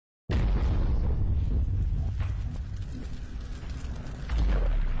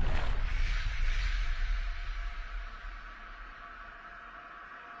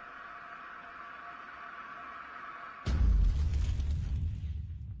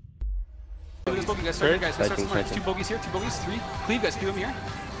this bogey, guys. Start here, guys. Start somewhere. 2 bogeys here, 2 bogeys, 3. Cleave, guys. Cleave them here.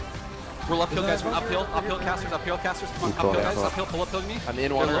 Roll uphill, guys. Run uphill. Uphill casters. Uphill casters. Come on, uphill, guys. Uphill. Pull uphill me. I'm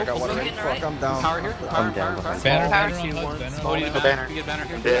in water. I got water. Fuck, I'm down. Power here. Power. Banner, 2, 1. Oh, you need a banner. You get banner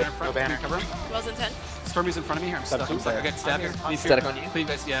here. Banner in front. Cover him. Wells in 10. Stormy's in front of me here. I'm stuck. I got stabbed here. Static on you. Cleave,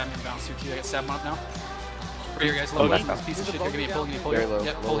 guys. Yeah, I'm in bounce here too. I got stabbed one up now. Right here, guys. Low piece of shit here. Give me a pull. Give me a pull here.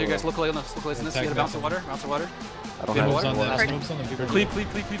 Yep, pull here, guys. Look away on this. Look away on this. You got a bounce of water. Bounce of water. I don't have water. Cleave,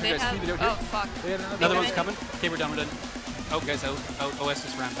 guys. Cleave it out here. Oh, fuck. Another one's coming. Okay, we're done. We're done. Oh, guys, out. OS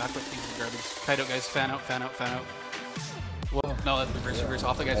just ran back with things of garbage. Kite out, guys. Fan out. Whoa, no, that's reverse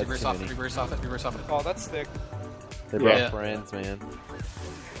off it, guys. Reverse off it. Oh, that's thick. They're both friends, man.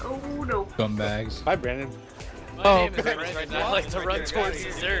 Oh no. Scumbags. Hi, Brandon. My name is Brandon. Right now. I like to run towards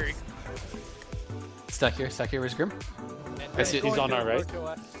Missouri. Stack here. Where's Grim? I see it. He's on our right.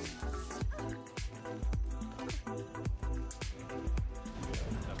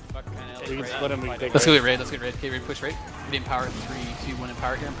 We can split him. Let's go get raid. Okay, raid push raid. Get in power. 3, 2, 1 in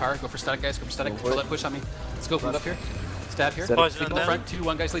power here. In power. Go for static, guys. Go for static. Pull that push on me. Let's go. Move up here. Stab here. Leap in the front. 2,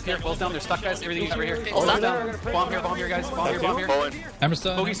 1 guys. Leap here. Balls down. They're stuck, guys. Everything's over here. Balls down. Bomb here, guys. Bomb here. Hammer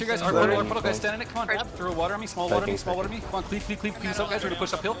stun. Bogeys here, guys. Our puddle, guys. Stand in it. Come on. Throw water on me. Small water on me. Come on. Cleave us up, guys. We're gonna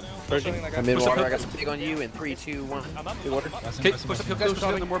push uphill. I'm in water. I got some big on you in 3, 2, 1. Water. Okay, push uphill, guys. Push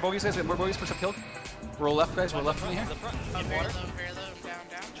uphill. More bogeys, guys. More bogeys. Push uphill. Roll left, guys. Roll left from me here.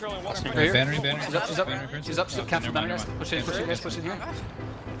 She's up. She's up. Cancel banner, guys. Push in, guys. Push in here.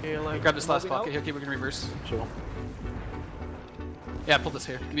 Grab this last pocket here. Okay, we're gonna reverse. Yeah, pull this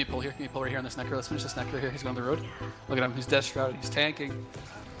here. Give me a pull here. Give me a pull right here on this necker. Let's finish this necker here. He's going on the road. Look at him. He's death shrouded. He's tanking.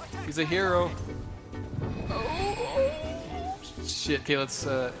 He's a hero. Shit. Okay, let's.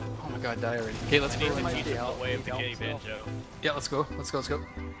 Oh my god, die already. Okay, let's go. Yeah, let's go. Let's go.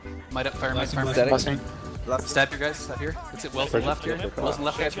 Might up. Fire. Stab here, guys. Stab here. That's it. Wells on left here. Wells on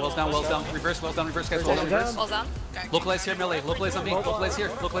left, guys. Wells down. Reverse, guys. Wells down, reverse. Wells down. Localize here, melee. Localize on me. Localize here.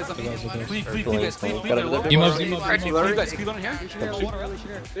 Cleave, guys. Cleave. Emotes. Guys, cleave on here.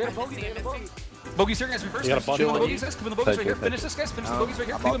 Bogeys here, guys. Reverse. Chill on the bogeys, guys. Come in the bogeys right here. Finish this, guys. Finish the bogeys right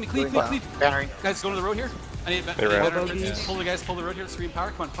here. Cleave on me. Cleave. Guys, go to the road here. I need pull the guys. Pull the road here. Screen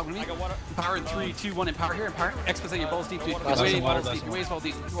power. Come on, pump me. Power in 3, 2, 1 in power here. Empower. Expose your balls deep, dude. Your waves balls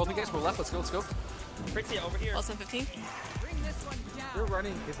deep. Roll me, guys. Roll left. Let's go. Over here. Wells in 15. They're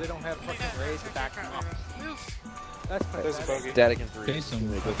running because they don't have fucking raise back off. That's a bogey. Static in 3. Okay, so I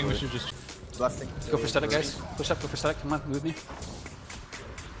think we should just Go for static, guys. Push up. Go for static. Come on, move me.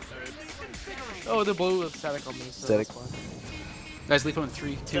 Oh, the blue is static on me. So Static. Guys, leap on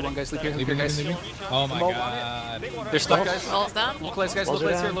 3, 2, 1, guys. Leap here, guys. Oh my god. They're stuck, guys. Wells down. Localize, guys.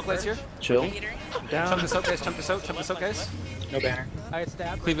 Localize here. Chill. Chunk this out, guys. No banner. I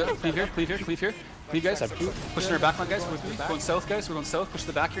stabbed. Cleave here. Cleave, guys. Pushing our back line, guys. We're going south, guys. Push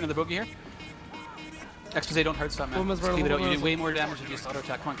the back here into the bogey here. Expose, don't hard stop, man. Just cleave it out. You did way more damage if you just auto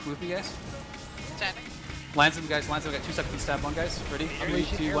attack. Come on, move me, guys. Static. Lands him, guys. We got 2 seconds to stab one, guys. Ready? 3,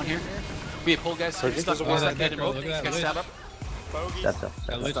 2, 1 here. Be a pull, guys. Stuck dead and rope. Get stab up. That's up.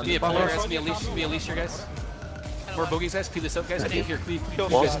 Be a pull, guys. Be a leash here, guys. More bogeys, guys. Cleave this up, guys. Cleave here. Cleave,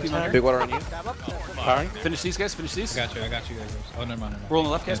 guys. Big water on you. Finish these, guys. I got you guys. Oh, never mind. Roll on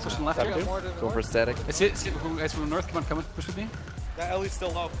the left, guys. Push on the left here. Go for static. That's it. Guys from the north. Come on. Push with me. That Ellie's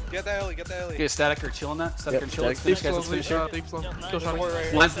still low. Get that Ellie. Okay, static or chill on that. Static or chill. Let's finish, guys. Let's finish here.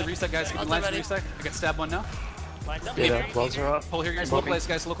 Lands the reset, guys. Lands the reset. I got stabbed one now. Balls are up. Pull here, guys. Localize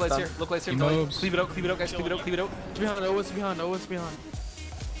here. Cleave it out, guys. Cleave it out. It's behind.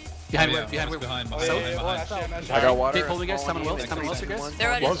 Behind. I got water. Okay, pull me, guys. Time on Wells here, guys. They're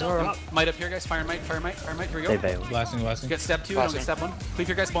ready. Might up here, guys. Fire might. Here we go. Blasting. Get step 2, get step 1. Cleave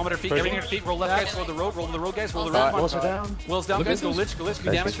here, guys. Bomb at our feet. Everything at our feet. Roll left, guys. Roll the road, guys. Walls are down. Wells down, guys. Go lich. Give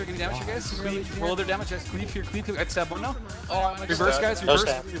me damage here, guys. Roll other damage, guys. Cleave here. Get step 1 now. Reverse, guys.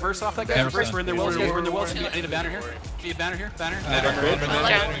 Reverse off that guy. Reverse. We're in their wells, guys. I need a banner here. Give me a banner here. Banner.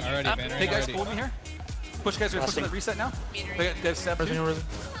 Hey, guys. Pull me here. Push, guys. We're pushing the reset now. Guys, step 2.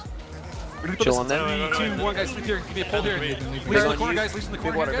 Chill on that. 3, 2, 1, guys. Leap here. Give me a pull here. Leash in the corner, guys.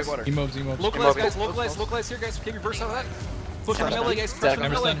 Emotes. Localize here, guys. Okay, reverse out of that. Push on the melee, guys. Push on the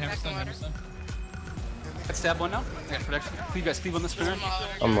melee. Hammer stun. Let's stab 1 now. I got protection. Cleave, guys. Cleave on the spinner.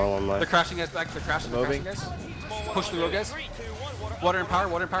 I'm rolling They're crashing, guys. Back. They're crashing, guys. Push the road, guys. Water and power,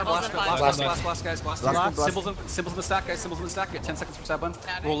 blast, five. guys, blast. Symbols in the stack, guys, symbols in the stack. Get 10 seconds for stab one.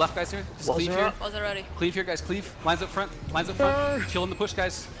 Roll left, guys, here. Just cleave here. Was it ready? Cleave here, guys, cleave. Lines up front. Chill in the push,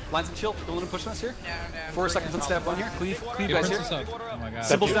 guys. Lines and chill. Don't let them push us here. 4 seconds on stab one here. Cleave, guys, here. Oh my god.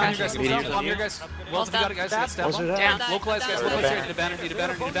 Symbols down here, guys, symbols down. Palm here, guys. Wells, if you got it, guys. Get stab one. Localize, guys, localize here. Need a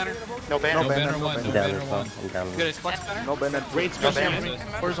banner. No banner. No banner one. No banner one. You got a flex banner? No banner. Raids pushing in.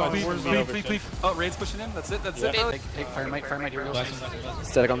 Cleave. Oh, Raid's pushing in. That's it. Take fire might here.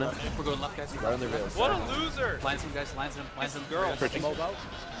 Static on them. We're going left, guys. Right on the rails. What a loser. Lines them, guys. Lines them. Girl.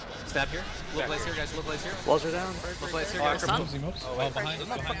 Stab here. Localize here, guys. Localize here. Walls are down. Localize here, guys. Emojis, emojis. Oh, behind them.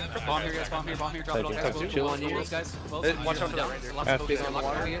 Bomb here, guys. Bomb here. Drop it all, guys. Chill on you. Guys. Watch out down. Lots of Big focus on on the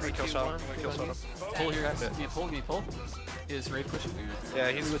lock. water. Kill shot. Pull here, guys. Give me a pull. Is Raid pushing?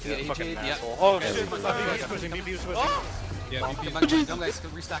 Yeah, he's with the fucking Yeah. asshole. Oh Guys, shit. come on, BB's pushing. BB's pushing. Yeah, Come BP. on, guys.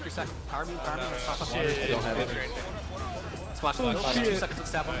 Restock. Power me. Don't have it. Splash. 2 seconds on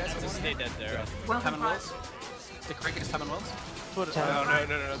stab one, guys. Stay dead there. Time and Wells. Stick right, guys. Time and Wells. No. That's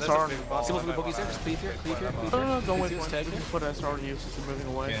a big ball. Symbols in the boogies there. Just cleave here. Don't wait Cleave for tag it. here. Put SR to use since they're moving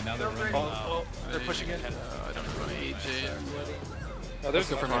away. Yeah, now they're running. Oh, they're pushing in. I don't know. AJ. No, Let's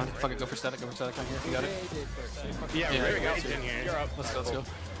go for mine. Fuck it. Go for static. On here. If you got it. Yeah, Yeah, there we go. yeah. You're up. Let's go.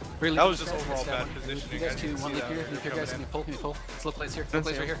 That was just overall bad positioning. You guys 2, 1 leap here. Leap here, guys. Give me a pull. Let's localize here.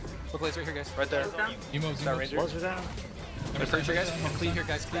 Localize right here. Localize right here, guys. Right there. Emojis. Walls are down. Reverse here, guys. Cleave here,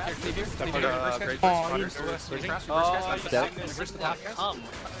 guys. Cleave here. Cleave here. Great Reverse, guys. Reverse the top, guys.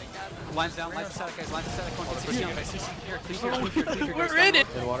 Lines down. Lines to static, guys. Lines to static. Come on, push down, guys. CC here. Cleave here. Cleave here. We're in it.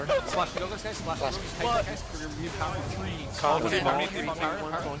 In water. Splash the go-go's, guys. Splash the go-go's. Tight, guys. We're gonna remove power. 3, 2, 1.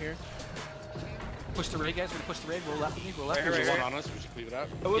 Power here. Push the raid, guys. We're gonna push the raid. Roll left with me. Roll left. There's one on us. We should cleave it out.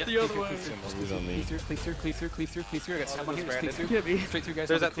 I went the other way. Cleave through. I got stab one here. Just cleave through. Straight through, guys.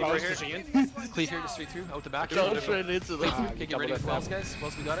 There's that thing right Pushing here. in. Cleave here, just straight through. Out the back. Don't straight into the. Okay, get ready with Wells, guys.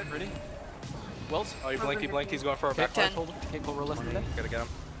 Wells, we got it. Ready? Wells. Oh, he blinked. He's going for a Okay, back. 10. hold. Okay, pull roll left then. Gotta get him.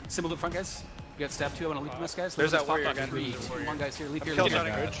 Symbol up front, guys. We got stab 2. I want to leap on this, guys. There's Let's that warrior pop up. again. 3, 2, 1, guys. Here, leap here. Kill Leap shot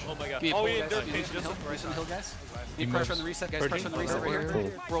here. bridge. Oh my god. Give me a pull, he guys. did. Give me a hill. Push on the hill, guys. Need Emotes. pressure on the reset, guys. Pressure on the reset right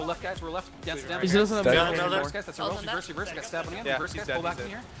here. Roll left, guys. Roll left. Dance down. He doesn't have Reverse, guys. That's a roll. Reverse. Got stab on the end. Yeah, Reverse, he's guys. dead, Pull back he's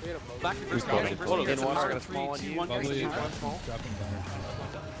in dead. here. Back. Reverse, guys. Reverse. In water. I got a 3, small on 2, you. 1, guys. Bubbly. Small. Dropping down.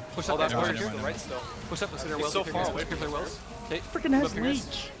 Push Oh, up, that's guys. warrior Push to the right still. Push up. Let's hit our wells. so Keep far your away guys. Keep their wells. Okay. Freaking has Up here, guys.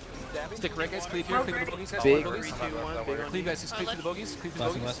 leech. Stick right, guys. Cleave here. Cleave the bogeys, guys. Big. Cleave the 2, bogeys. 1. Big on Cleave, guys. Just cleave to the bogeys. Cleave to the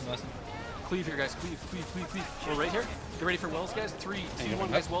bogeys. Lesson. Cleave here, guys. Cleave. We're right here. Get ready for wells, guys. 3, 2,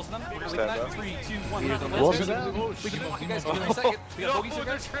 1, guys. Wells done. We're gonna leave that. 3, 2, 1. Wells are down. We can walk you guys. Give me a second. We got bogeys here,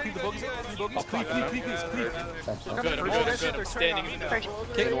 guys. Cleave the bogeys. Cleave. Good. I'm standing in the Okay,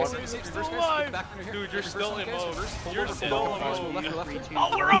 guys. Reverse, guys. Back under here. Dude, you're still in mode. Hold You're over, still hold in over, mode. left.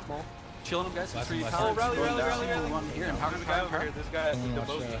 Oh, we're up. Chilling them, guys. Last 3, one, power. last one. Rally. 1 here. Empower. This guy has the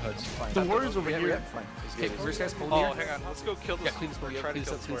bogey. The warriors over here. Okay, reverse, guys. Pull Oh, here. hang on. Let's go kill Yeah, this. clean this board. Try to Clean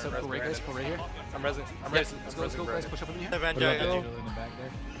kill this this up. Pull right, guys. Pull right here. I'm resing. Let's go, guys. Push up in here. What about Digital in the back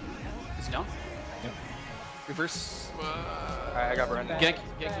there? Is he down? Yep. Reverse. I got Brandon. Gank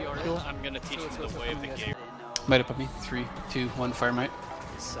you already. I'm gonna teach him the way of the game. Might up of me. 3, 2, 1. Fire might.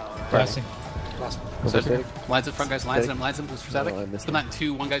 Blasting. Lines in front, guys. Lines in. Boost for static. No, I missed Put that in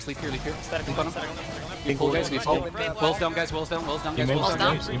 2, 1, guys. Leap here. Leap on him. Pull, guys. Wells down, guys. Wells down.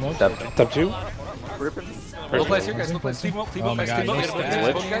 Emotes. Top 2. Low place here, guys. Low place. Cleave up, Oh my guys. God, Cleave up. he's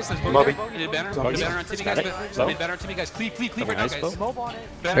There's both guys. There's both guys. Need a banner. Need a banner on Timmy, guys. Need a banner on Timmy, guys. Cleave right now, guys.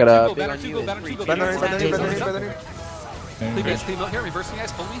 Banner 2, go. Cleave, guys. Cleave out here. Reversing,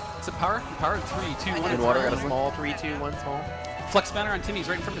 guys. Pull me. It's a power. Power. 3, 2, 1. In water. Got a small. 3, 2, 1. Small. Flex banner on Timmy's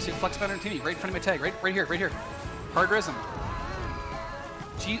right in front of us here. Flex banner on Timmy. Right in front of my tag. Right here. Hard resin.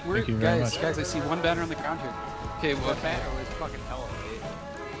 Gee, Thank you very much. guys, I see one banner on the ground here. Okay, well, Banner was fucking hell.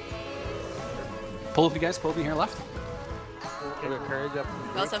 pull up, you guys. Pull up in here left. Courage up.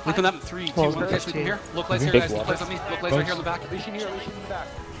 Wells at Look 5. at them. 3, 2, 1. Guys, we can here. Localize here, guys. Localize on me. Localize right here on the back. Leashing here, leashing in the back.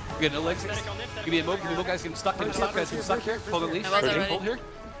 Get no legs. Give me a move. Guys. Get him stuck, guys. Get him stuck here. Pull the leash. Wells already. Hold here.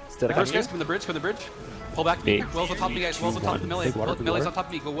 Static. First, guys, come to the bridge. Pull back. Wells on top of me, guys. Wells on top of the melee. Melee's on top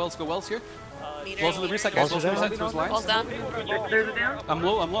of me. Go Wells here. Wells on the reset, guys. Wells on the reset. Throws lines. Wells down. I'm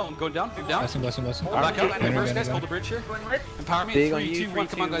low. I'm going down. Down. Blessing. Back up. Reverse, guys. Hold the bridge here. Empower me. Big on 3, you, 2, 1.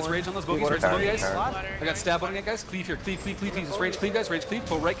 Come on, 3, guys. 2, 1. Rage on those bogeys. Rage on those guys. I got stab on it, guys. Cleave here. Cleave. Just rage cleave, guys. Rage cleave.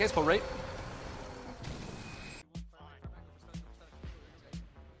 Pull right, guys. Pull right.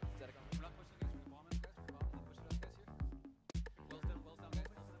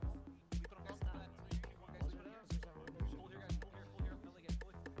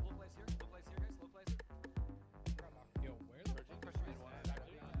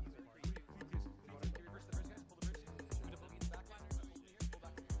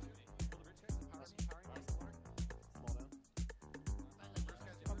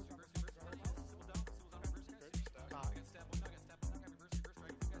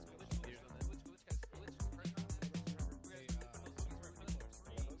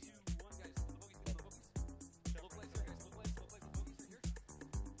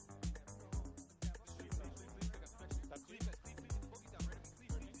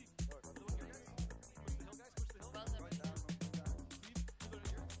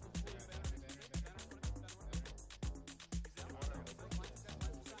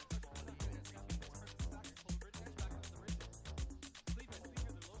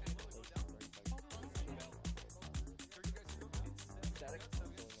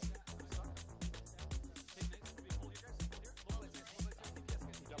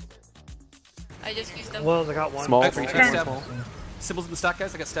 I just used them. Wells, I got one. Small. I got stab. Symbols in the stack,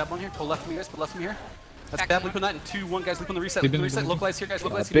 guys. I got stab one here. Pull left from me, guys. Pull left from here. That's stab. Leap on that. And 2-1, guys. Leap on the reset. Leap on the reset. Localize here, guys.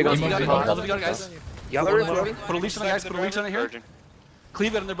 Localize. Big All on the big all on. the guys. Put Put a leash on it, guys. Put a leash on it here.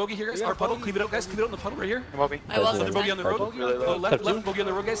 Cleave it on their bogey here, guys. Our puddle. Cleave it out, guys. Cleave it out in the puddle right here. I was Another on bogey on the road. Go left, left bogey on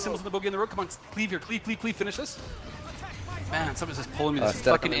the road, guys. Symbols on the bogey on the road. Come on, cleave here. Cleave, cleave, cleave. Finish this. Man, someone's just pulling me. This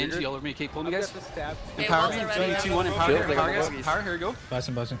fucking NG all over me. Keep pulling me, guys. Empower me. 3, 2, 1. Empower here. Empower, guys. Empower. Here we go.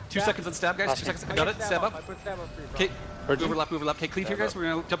 Blessing. 2 seconds on stab, guys. 2 seconds. Got it. Stab up. Okay. Overlap, overlap. Okay, cleave here, guys. We're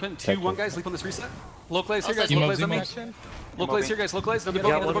gonna jump in. 2, 1, guys. Leap on this reset. Localize here, guys. Localize on me. Localize here, guys. Localize. Another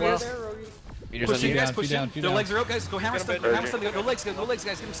bogey. Another bogey, guys. Push in, guys. Push in. Their legs are out, guys. Go hammer stun. Go hammer stun. No legs, guys. No legs,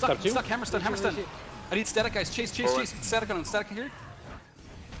 guys. Get him stuck. Get him stuck. Hammer stun. Hammer stun. I need static, guys. Chase, chase, chase. Get static on him. Static here.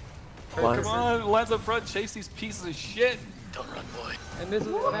 Come on. Lines up front. Chase these pieces of shit. Don't run, boy. And this is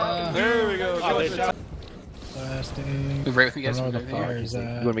what happens. There we go. Blasting. Move right with me, guys. I don't know Move where the right with me. fire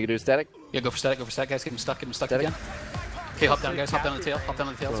is at. You want me to do static? Yeah, go for static, guys. Get him stuck again. Okay, hop down, guys. Hop down on the tail. Hop down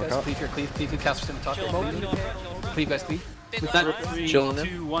on the tails, guys. Cleave here, cleave, cleave, cast in the top. Cleave, guys, cleave. With that, 3, Chilling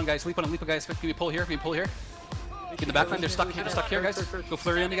 2, 1, guys. Leap on him, guys. Give me a pull here, Get in the backline, they're stuck here, guys. Go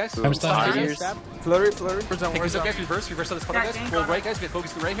flurry on me, guys. I'm stuck. Flurry. Take this out, guys. Reverse on this puddle, guys. Roll right, guys. We got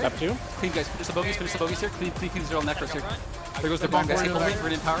bogeys to the right here. Up 2. Clean, guys. Finish the bogeys here. Cleave, these are all necros here. There goes their bomb, guys. Hit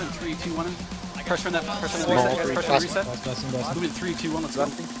the in power in 3, 2, 1. Pressure on that reset, guys. Pressure on the reset. Blessing. Move in 3, 2, 1. Let's go.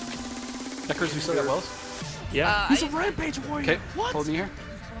 Necros, we still got wells. Yeah. He's a Rampage warrior. Okay, hold me here.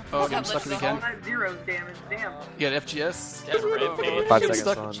 Oh, get him stuck if you can. 0 damage, damn. You got FGS. Yeah, Rampage. 5 Get seconds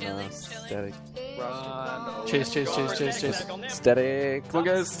stuck. on Chilling. static. Chase. Static. Come on,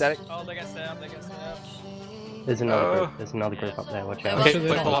 guys. Static. Oh, they got stabbed. There's another group. There's another group up there. Watch out. Okay, Make sure they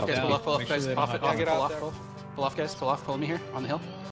pull don't off, guys. hop Pull off, down. Make sure guys. they Off don't it, hop off, down. pull off, guys. Pull off, pull me here on the hill.